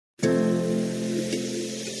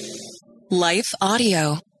Life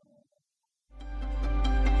Audio.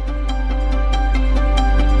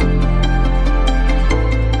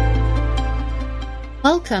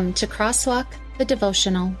 Welcome to Crosswalk, the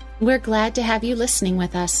devotional. We're glad to have you listening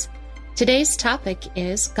with us. Today's topic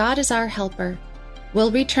is God is our helper.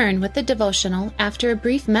 We'll return with the devotional after a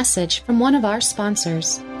brief message from one of our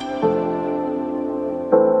sponsors.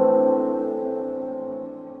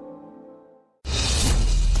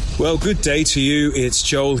 Well, good day to you. It's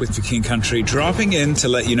Joel with For King Country, dropping in to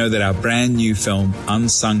let you know that our brand new film,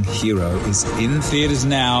 Unsung Hero, is in theaters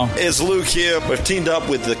now. It's Luke here. We've teamed up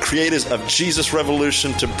with the creators of Jesus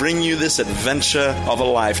Revolution to bring you this adventure of a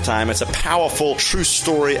lifetime. It's a powerful, true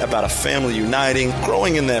story about a family uniting,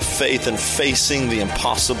 growing in their faith, and facing the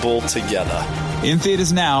impossible together. In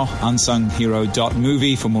theaters now,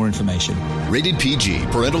 unsunghero.movie for more information. Rated PG.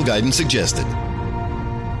 Parental guidance suggested.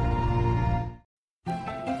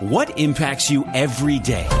 What impacts you every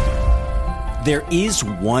day? There is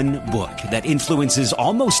one book that influences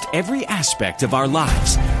almost every aspect of our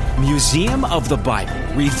lives. Museum of the Bible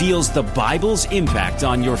reveals the Bible's impact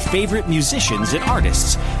on your favorite musicians and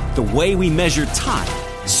artists, the way we measure time,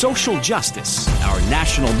 social justice, our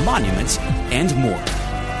national monuments, and more.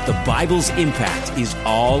 The Bible's impact is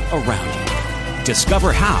all around you.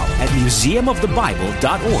 Discover how at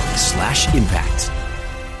museumofthebible.org/impact.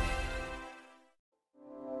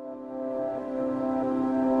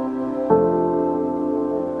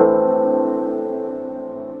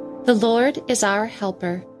 The Lord is Our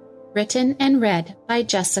Helper, written and read by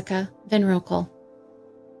Jessica Van Roekel.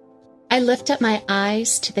 I lift up my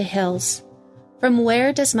eyes to the hills. From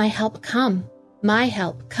where does my help come? My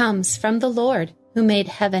help comes from the Lord, who made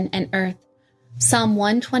heaven and earth. Psalm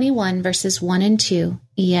 121, verses 1 and 2,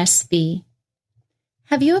 ESV.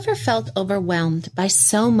 Have you ever felt overwhelmed by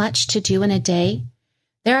so much to do in a day?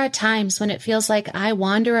 There are times when it feels like I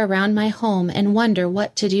wander around my home and wonder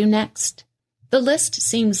what to do next. The list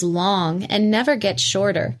seems long and never gets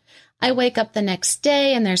shorter. I wake up the next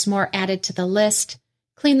day and there's more added to the list.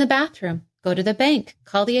 Clean the bathroom, go to the bank,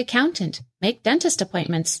 call the accountant, make dentist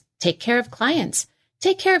appointments, take care of clients,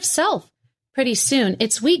 take care of self. Pretty soon,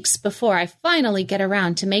 it's weeks before I finally get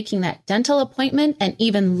around to making that dental appointment, and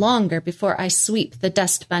even longer before I sweep the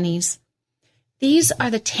dust bunnies. These are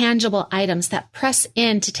the tangible items that press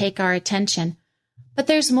in to take our attention. But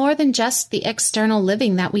there's more than just the external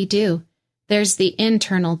living that we do. There's the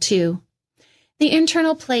internal, too. The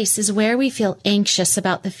internal place is where we feel anxious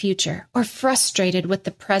about the future or frustrated with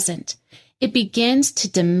the present. It begins to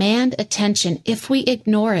demand attention if we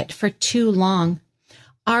ignore it for too long.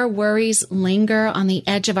 Our worries linger on the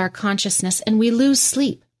edge of our consciousness and we lose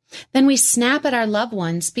sleep. Then we snap at our loved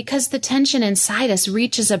ones because the tension inside us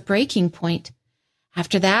reaches a breaking point.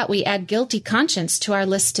 After that, we add guilty conscience to our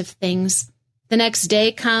list of things. The next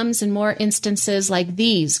day comes and more instances like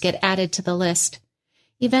these get added to the list.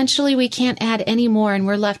 Eventually, we can't add any more and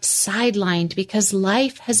we're left sidelined because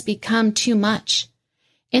life has become too much.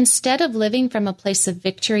 Instead of living from a place of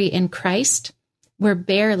victory in Christ, we're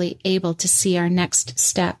barely able to see our next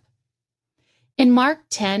step. In Mark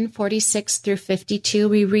 10:46-52,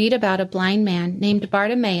 we read about a blind man named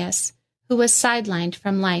Bartimaeus who was sidelined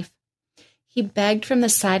from life. He begged from the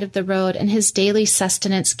side of the road, and his daily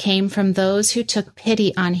sustenance came from those who took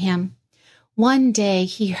pity on him. One day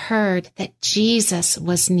he heard that Jesus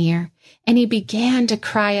was near, and he began to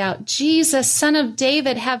cry out, "Jesus, Son of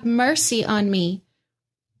David, have mercy on me."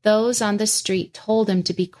 Those on the street told him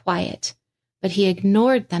to be quiet, but he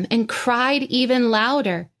ignored them and cried even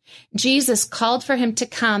louder. Jesus called for him to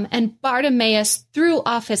come, and Bartimaeus threw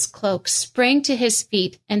off his cloak, sprang to his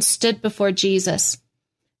feet, and stood before Jesus.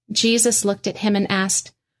 Jesus looked at him and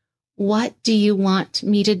asked, "What do you want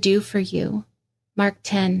me to do for you?" Mark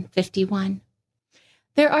 10:51.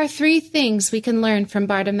 There are three things we can learn from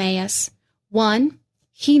Bartimaeus. 1,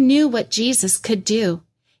 he knew what Jesus could do.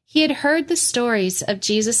 He had heard the stories of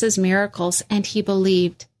Jesus' miracles and he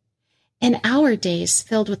believed. In our days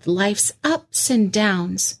filled with life's ups and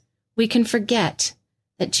downs, we can forget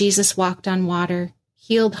that Jesus walked on water,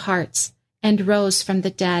 healed hearts, and rose from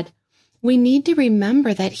the dead. We need to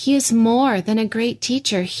remember that he is more than a great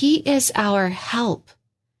teacher. He is our help,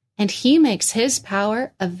 and he makes his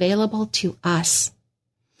power available to us.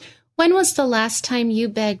 When was the last time you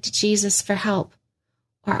begged Jesus for help?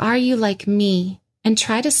 Or are you like me and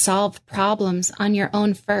try to solve problems on your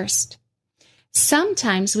own first?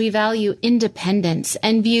 Sometimes we value independence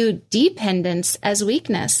and view dependence as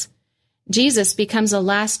weakness. Jesus becomes a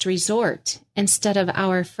last resort instead of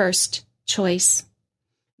our first choice.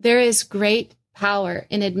 There is great power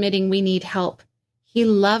in admitting we need help. He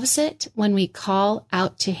loves it when we call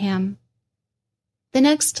out to him. The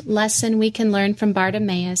next lesson we can learn from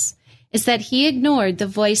Bartimaeus is that he ignored the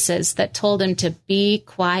voices that told him to be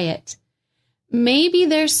quiet. Maybe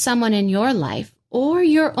there's someone in your life or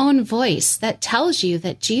your own voice that tells you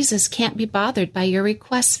that Jesus can't be bothered by your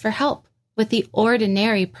requests for help with the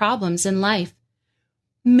ordinary problems in life.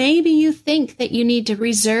 Maybe you think that you need to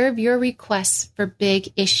reserve your requests for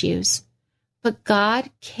big issues, but God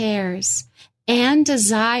cares and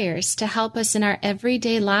desires to help us in our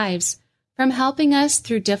everyday lives, from helping us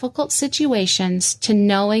through difficult situations to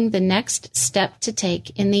knowing the next step to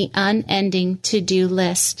take in the unending to-do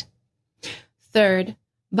list. Third,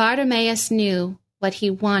 Bartimaeus knew what he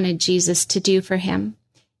wanted Jesus to do for him.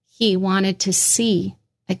 He wanted to see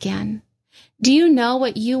again. Do you know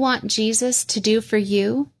what you want Jesus to do for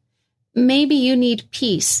you? Maybe you need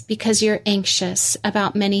peace because you're anxious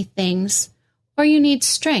about many things, or you need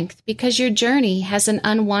strength because your journey has an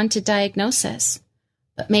unwanted diagnosis.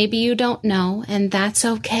 But maybe you don't know, and that's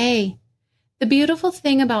okay. The beautiful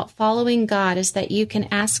thing about following God is that you can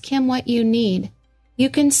ask Him what you need. You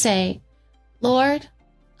can say, Lord,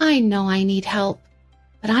 I know I need help,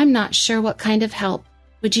 but I'm not sure what kind of help.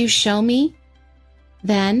 Would you show me?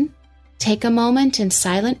 Then, take a moment in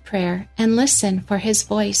silent prayer and listen for His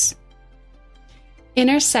voice.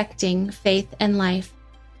 Intersecting faith and life.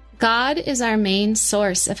 God is our main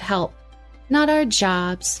source of help, not our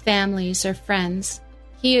jobs, families, or friends.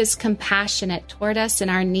 He is compassionate toward us in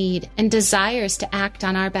our need and desires to act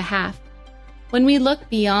on our behalf. When we look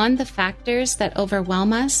beyond the factors that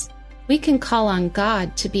overwhelm us, we can call on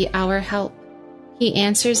God to be our help. He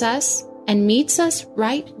answers us and meets us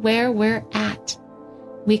right where we're at.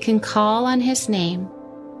 We can call on His name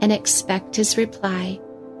and expect His reply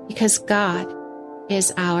because God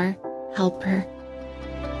is our helper.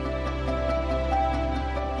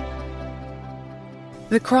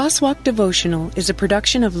 The Crosswalk Devotional is a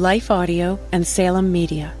production of Life Audio and Salem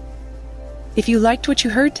Media. If you liked what you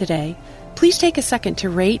heard today, please take a second to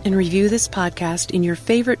rate and review this podcast in your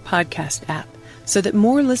favorite podcast app so that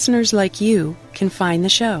more listeners like you can find the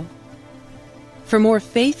show. For more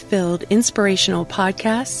faith-filled, inspirational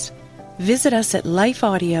podcasts, visit us at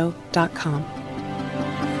lifeaudio.com.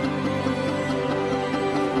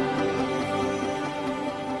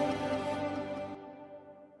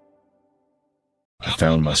 I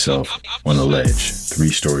found myself on a ledge, 3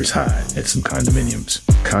 stories high at some condominiums,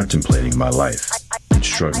 contemplating my life and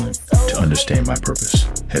struggling to understand my purpose.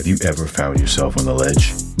 Have you ever found yourself on the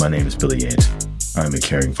ledge? My name is Billy Yant. I'm a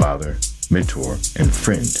caring father, mentor, and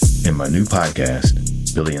friend. In my new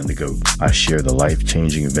podcast, Billy and the Goat, I share the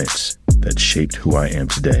life-changing events that shaped who I am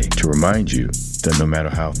today to remind you that no matter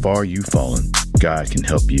how far you've fallen, God can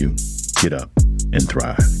help you get up and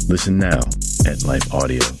thrive. Listen now at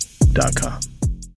lifeaudio.com.